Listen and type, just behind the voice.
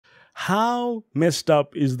How messed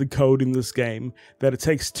up is the code in this game that it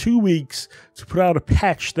takes 2 weeks to put out a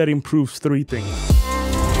patch that improves 3 things?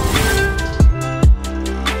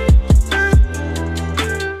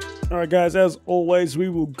 Alright guys, as always, we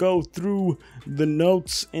will go through the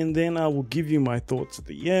notes and then I will give you my thoughts at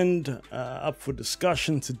the end. Up for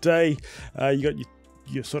discussion today, you got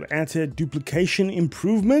your sort of anti-duplication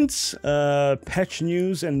improvements, patch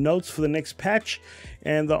news and notes for the next patch,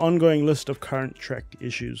 and the ongoing list of current tracked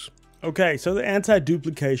issues. Okay, so the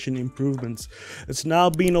anti-duplication improvements. It's now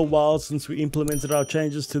been a while since we implemented our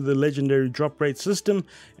changes to the legendary drop rate system,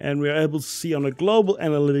 and we are able to see on a global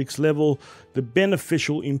analytics level the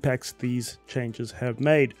beneficial impacts these changes have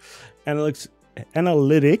made.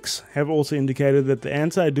 Analytics have also indicated that the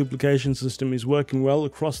anti-duplication system is working well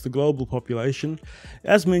across the global population.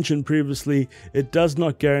 As mentioned previously, it does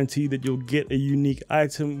not guarantee that you'll get a unique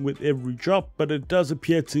item with every drop, but it does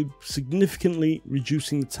appear to significantly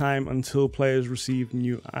reducing the time until players receive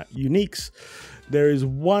new uniques. There is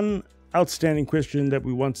one outstanding question that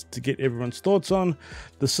we wanted to get everyone's thoughts on.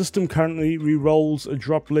 The system currently re-rolls a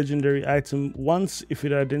drop legendary item once if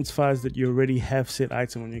it identifies that you already have said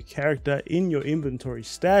item on your character in your inventory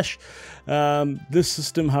stash. This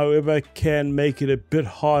system, however, can make it a bit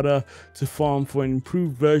harder to farm for an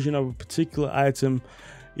improved version of a particular item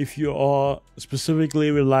if you are specifically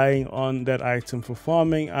relying on that item for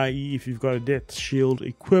farming, i.e. if you've got a death shield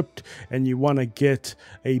equipped and you want to get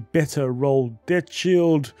a better rolled death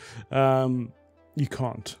shield, you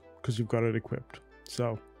can't because you've got it equipped.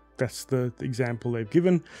 So that's the example they've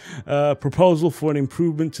given. Proposal for an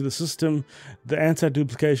improvement to the system. The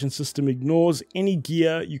anti-duplication system ignores any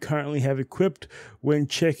gear you currently have equipped when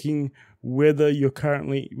checking whether you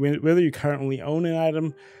currently own an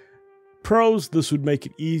item. Pros: this would make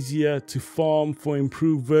it easier to farm for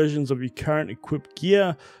improved versions of your current equipped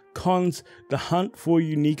gear. Cons: the hunt for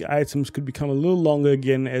unique items could become a little longer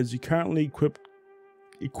again, as your currently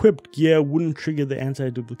equipped gear wouldn't trigger the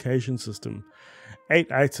anti-duplication system.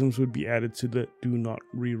 8 items would be added to the do not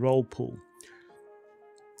reroll pool.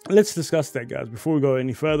 Let's discuss that, guys, before we go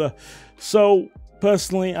any further. So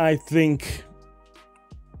personally, I think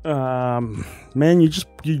man, you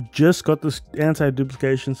just got this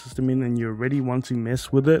anti-duplication system in and you already want to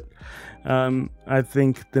mess with it. I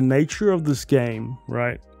think the nature of this game,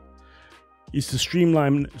 right, is to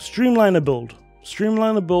streamline a build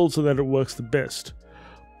so that it works the best.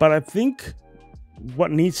 But I think what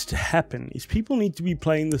needs to happen is people need to be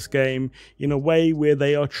playing this game in a way where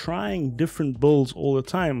they are trying different builds all the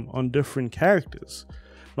time on different characters.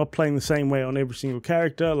 Not playing the same way on every single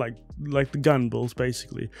character, like the gun builds,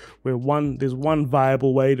 basically, where there's one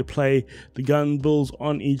viable way to play the gun builds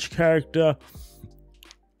on each character.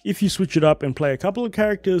 If you switch it up and play a couple of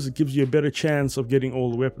characters, it gives you a better chance of getting all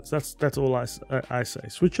the weapons. That's all I say.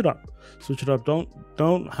 Switch it up. Don't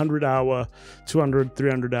 100 hour, 200,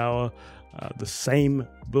 300 hour the same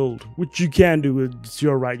build, which you can do. It's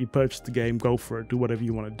your right. You purchased the game, go for it. Do whatever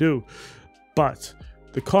you want to do. But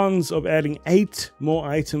the cons of adding 8 more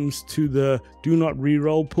items to the do not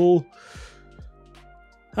reroll pool.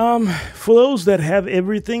 For those that have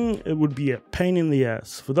everything, it would be a pain in the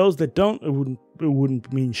ass. For those that don't, it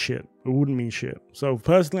wouldn't mean shit. It wouldn't mean shit. So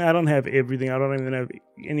personally, I don't have everything. I don't even have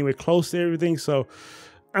anywhere close to everything. So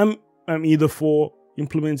I'm either for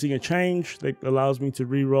implementing a change that allows me to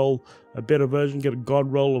reroll a better version, get a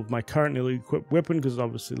god roll of my currently equipped weapon because I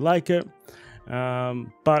obviously like it.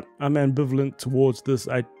 But I'm ambivalent towards this.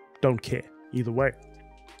 I don't care either way.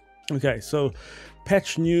 Okay, so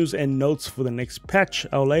patch news and notes for the next patch.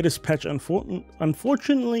 Our latest patch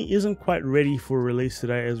unfortunately isn't quite ready for release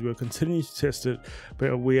today, as we're continuing to test it,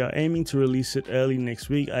 but we are aiming to release it early next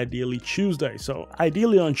week, ideally Tuesday. So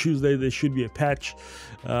ideally on Tuesday there should be a patch.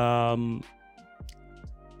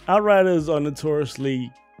 Outriders are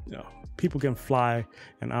notoriously, people can fly,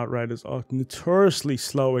 and Outriders are notoriously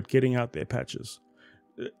slow at getting out their patches.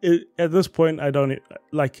 At this point, I don't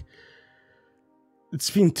like. It's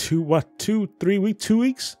been 2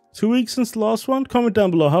 weeks since the last one. Comment down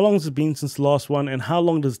below, how long has it been since the last one, and how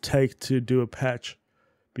long does it take to do a patch?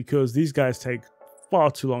 Because these guys take far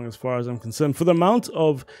too long as far as I'm concerned. For the amount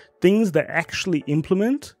of things they actually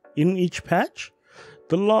implement in each patch,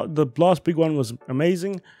 the last big one was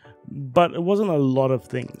amazing, but it wasn't a lot of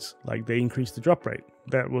things. Like, they increased the drop rate.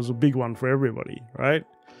 That was a big one for everybody, right?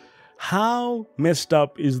 How messed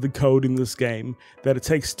up is the code in this game that it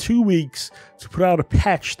takes 2 weeks to put out a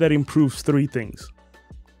patch that improves 3 things?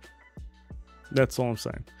 That's all I'm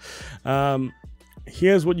saying.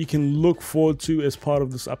 here's what you can look forward to as part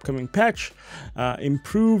of this upcoming patch.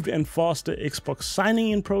 Improved and faster Xbox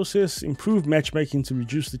signing in process, improved matchmaking to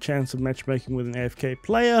reduce the chance of matchmaking with an AFK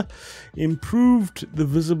player, improved the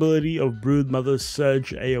visibility of Broodmother's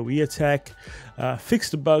Surge AoE attack,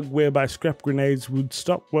 fixed a bug whereby scrap grenades would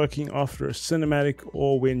stop working after a cinematic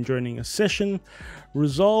or when joining a session,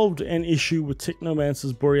 resolved an issue with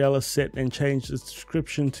Technomancer's Borealis set and changed its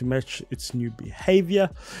description to match its new behavior,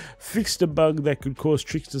 fixed a bug that could cause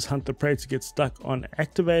Trickster's Hunter Prey to get stuck on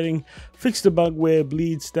activating, fixed a bug where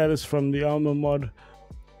bleed status from the armor mod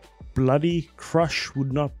Bloody Crush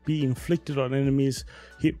would not be inflicted on enemies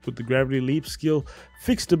hit with the Gravity Leap skill,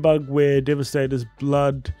 fixed a bug where Devastator's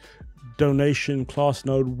blood donation class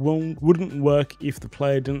node wouldn't work if the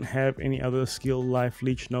player didn't have any other skill, life,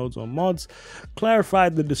 leech nodes or mods,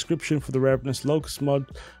 clarified the description for the Ravenous Locust mod,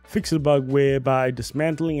 fixed a bug whereby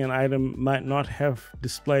dismantling an item might not have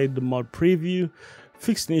displayed the mod preview,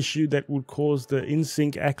 fixed an issue that would cause the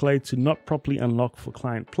in-sync accolade to not properly unlock for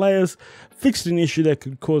client players, fixed an issue that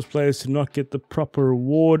could cause players to not get the proper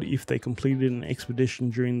reward if they completed an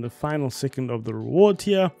expedition during the final second of the reward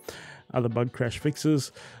tier. Other bug crash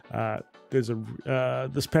fixes.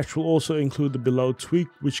 This patch will also include the below tweak,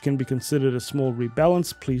 which can be considered a small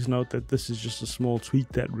rebalance. Please note that this is just a small tweak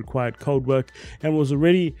that required code work and was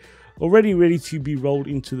already ready to be rolled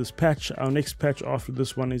into this patch. Our next patch after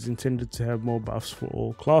this one is intended to have more buffs for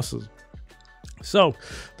all classes. So,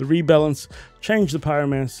 the rebalance, change the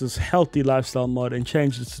Pyromancer's healthy lifestyle mod and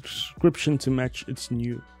change the description to match its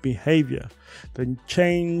new behavior. The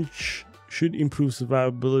change should improve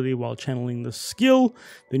survivability while channeling the skill.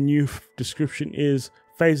 The new description is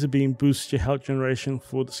Phaser Beam boosts your health generation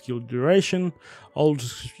for the skill duration.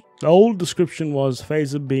 The old description was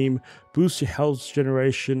Phaser Beam boosts your health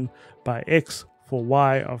generation by X for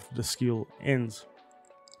Y after the skill ends.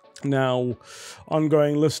 Now,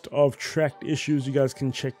 ongoing list of tracked issues, you guys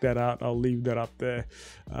can check that out. I'll leave that up there.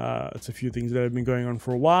 It's a few things that have been going on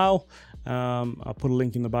for a while. I'll put a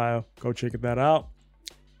link in the bio. Go check that out.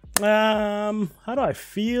 How do I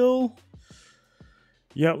feel?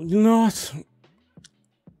 Yeah, you know what?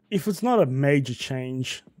 If it's not a major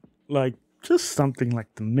change, like just something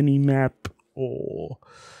like the mini map or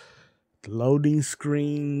the loading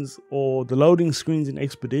screens or the loading screens in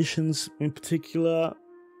expeditions in particular,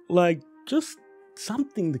 like just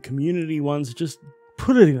something the community wants, just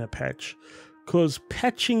put it in a patch, because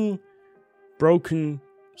patching broken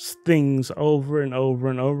things over and over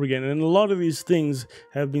and over again, and a lot of these things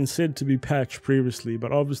have been said to be patched previously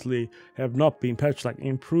but obviously have not been patched, like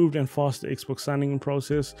improved and faster Xbox signing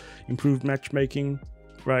process, improved matchmaking,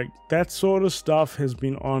 right? That sort of stuff has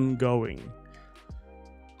been ongoing.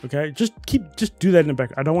 Okay, just do that in the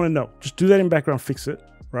background. I don't want to know, just do that in the background, fix it,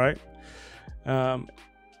 right?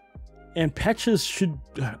 And patches should,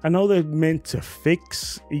 I know they're meant to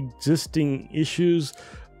fix existing issues,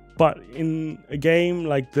 but in a game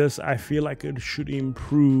like this, I feel like it should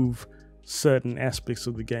improve certain aspects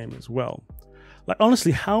of the game as well. Like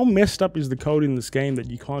honestly, how messed up is the code in this game that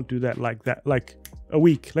you can't do that like that? Like a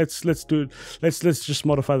week. Let's do it. Let's just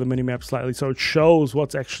modify the minimap slightly so it shows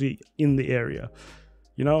what's actually in the area.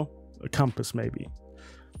 You know, a compass maybe.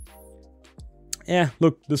 Yeah,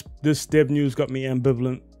 look, this dev news got me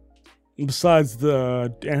ambivalent. Besides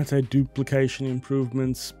the anti-duplication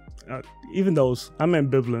improvements, even those, I'm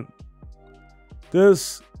ambivalent.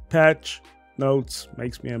 This patch notes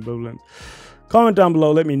makes me ambivalent. Comment down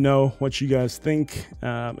below, let me know what you guys think.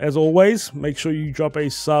 As always, make sure you drop a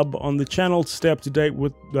sub on the channel to stay up to date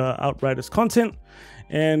with Outriders content.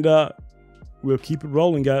 And we'll keep it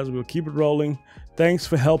rolling, guys. We'll keep it rolling. Thanks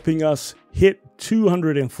for helping us hit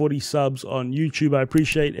 240 subs on YouTube. I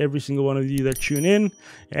appreciate every single one of you that tune in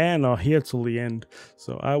and are here till the end.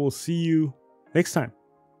 So I will see you next time.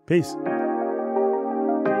 Peace.